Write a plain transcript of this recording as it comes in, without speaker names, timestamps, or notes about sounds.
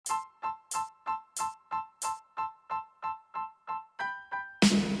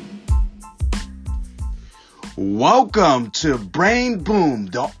Welcome to Brain Boom,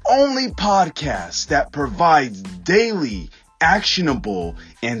 the only podcast that provides daily, actionable,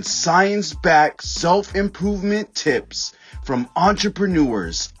 and science-backed self-improvement tips from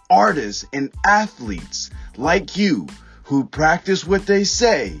entrepreneurs, artists, and athletes like you who practice what they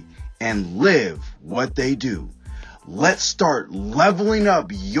say and live what they do. Let's start leveling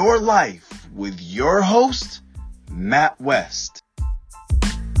up your life with your host, Matt West.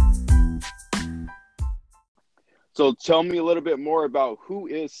 So tell me a little bit more about who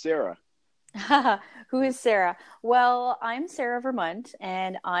is Sarah? Who is Sarah? Well, I'm Sarah Vermont,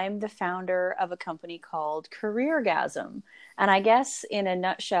 and I'm the founder of a company called CareerGasm. And I guess in a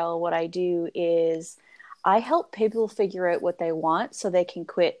nutshell, what I do is I help people figure out what they want so they can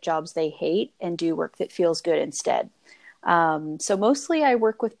quit jobs they hate and do work that feels good instead. So mostly I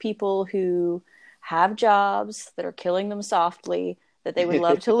work with people who have jobs that are killing them softly, that they would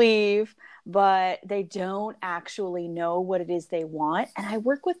love to leave, but they don't actually know what it is they want. And I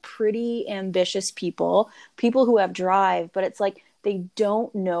work with pretty ambitious people who have drive, but it's like they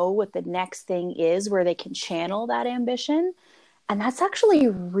don't know what the next thing is where they can channel that ambition. And that's actually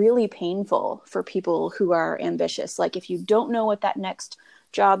really painful for people who are ambitious. Like if you don't know what that next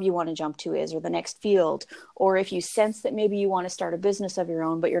job you want to jump to is, or the next field, or if you sense that maybe you want to start a business of your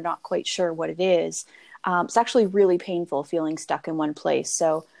own, but you're not quite sure what it is, it's actually really painful feeling stuck in one place.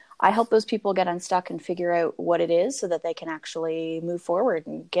 So I help those people get unstuck and figure out what it is so that they can actually move forward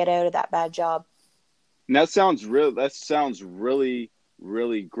and get out of that bad job. And that sounds really,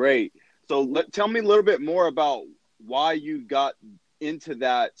 really great. So tell me a little bit more about why you got into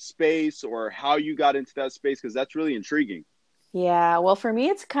that space or how you got into that space, because that's really intriguing. Yeah, well, for me,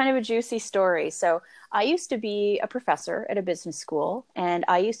 it's kind of a juicy story. So I used to be a professor at a business school, and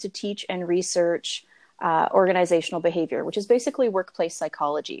I used to teach and research organizational behavior, which is basically workplace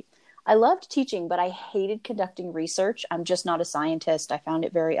psychology. I loved teaching, but I hated conducting research. I'm just not a scientist. I found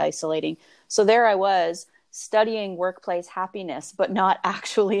it very isolating. So there I was studying workplace happiness, but not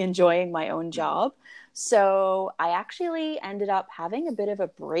actually enjoying my own job. So I actually ended up having a bit of a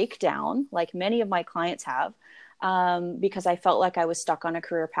breakdown, like many of my clients have, because I felt like I was stuck on a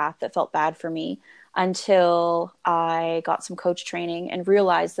career path that felt bad for me, until I got some coach training and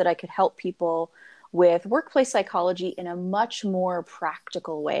realized that I could help people with workplace psychology in a much more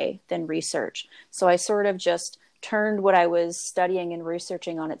practical way than research. So I sort of just turned what I was studying and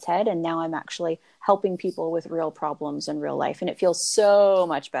researching on its head, and now I'm actually helping people with real problems in real life, and it feels so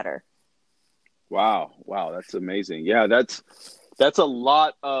much better. Wow, that's amazing. Yeah, that's a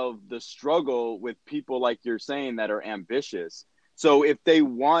lot of the struggle with people like you're saying that are ambitious. So if they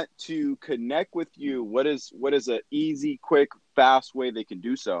want to connect with you, what is an easy, quick, fast way they can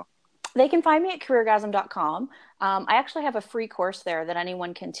do so? They can find me at careergasm.com. I actually have a free course there that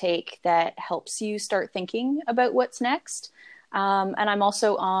anyone can take that helps you start thinking about what's next. And I'm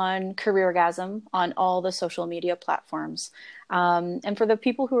also on CareerGasm on all the social media platforms. And for the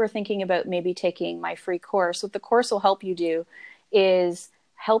people who are thinking about maybe taking my free course, what the course will help you do is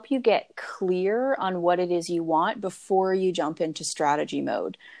help you get clear on what it is you want before you jump into strategy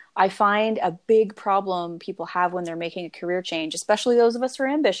mode. I find a big problem people have when they're making a career change, especially those of us who are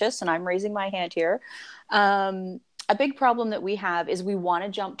ambitious, and I'm raising my hand here. A big problem that we have is we want to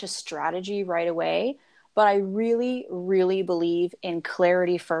jump to strategy right away. But I really, really believe in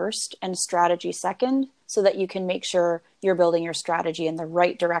clarity first and strategy second, so that you can make sure you're building your strategy in the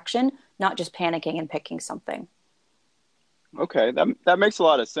right direction, not just panicking and picking something. Okay, that makes a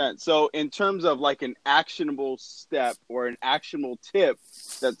lot of sense. So in terms of like an actionable step or an actionable tip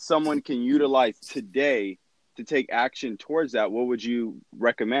that someone can utilize today to take action towards that, what would you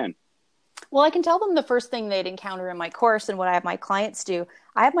recommend? Well, I can tell them the first thing they'd encounter in my course and what I have my clients do.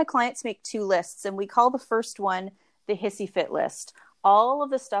 I have my clients make 2 lists, and we call the first one the hissy fit list. All of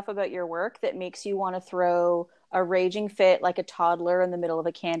the stuff about your work that makes you want to throw a raging fit like a toddler in the middle of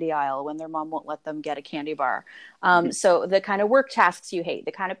a candy aisle when their mom won't let them get a candy bar. So the kind of work tasks you hate,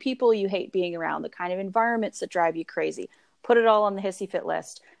 the kind of people you hate being around, the kind of environments that drive you crazy, put it all on the hissy fit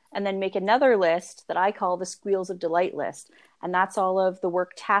list. And then make another list that I call the squeals of delight list. And that's all of the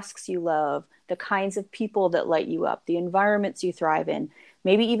work tasks you love, the kinds of people that light you up, the environments you thrive in,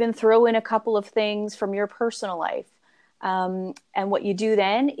 maybe even throw in a couple of things from your personal life. And what you do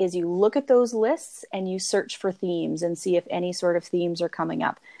then is you look at those lists and you search for themes and see if any sort of themes are coming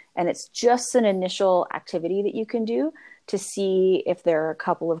up. And it's just an initial activity that you can do to see if there are a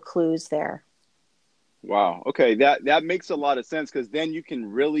couple of clues there. Wow. Okay. That makes a lot of sense, because then you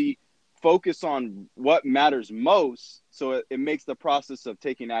can really focus on what matters most. So it makes the process of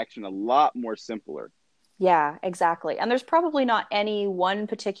taking action a lot more simpler. Yeah, exactly. And there's probably not any one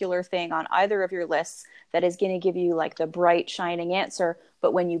particular thing on either of your lists that is going to give you like the bright, shining answer.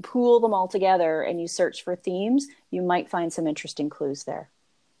 But when you pool them all together and you search for themes, you might find some interesting clues there.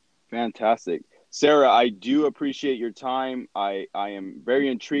 Fantastic. Sarah, I do appreciate your time. I am very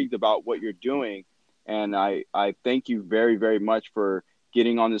intrigued about what you're doing. And I thank you very, very much for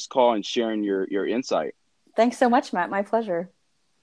getting on this call and sharing your insight. Thanks so much, Matt. My pleasure.